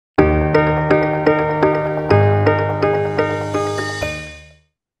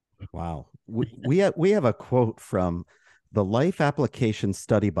we have a quote from the Life Application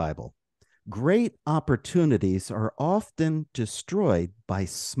Study Bible. Great opportunities are often destroyed by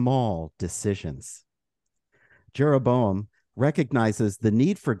small decisions. Jeroboam recognizes the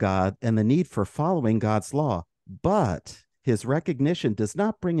need for God and the need for following God's law, but his recognition does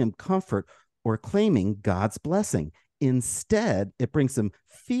not bring him comfort or claiming God's blessing. Instead, it brings him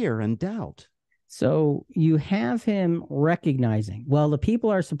fear and doubt. So you have him recognizing, well, the people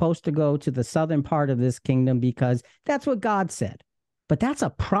are supposed to go to the southern part of this kingdom because that's what God said. But that's a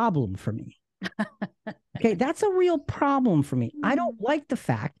problem for me. Okay, that's a real problem for me. I don't like the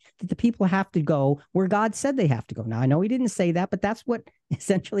fact that the people have to go where God said they have to go. Now, I know he didn't say that, but that's what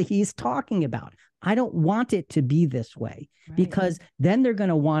essentially he's talking about. I don't want it to be this way because then they're going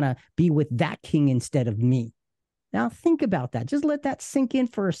to want to be with that king instead of me. Now, think about that. Just let that sink in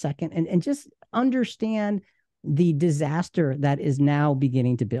for a second and just understand the disaster that is now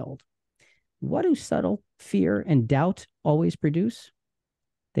beginning to build. What do subtle fear and doubt always produce?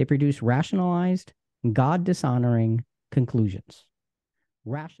 They produce rationalized, God-dishonoring conclusions.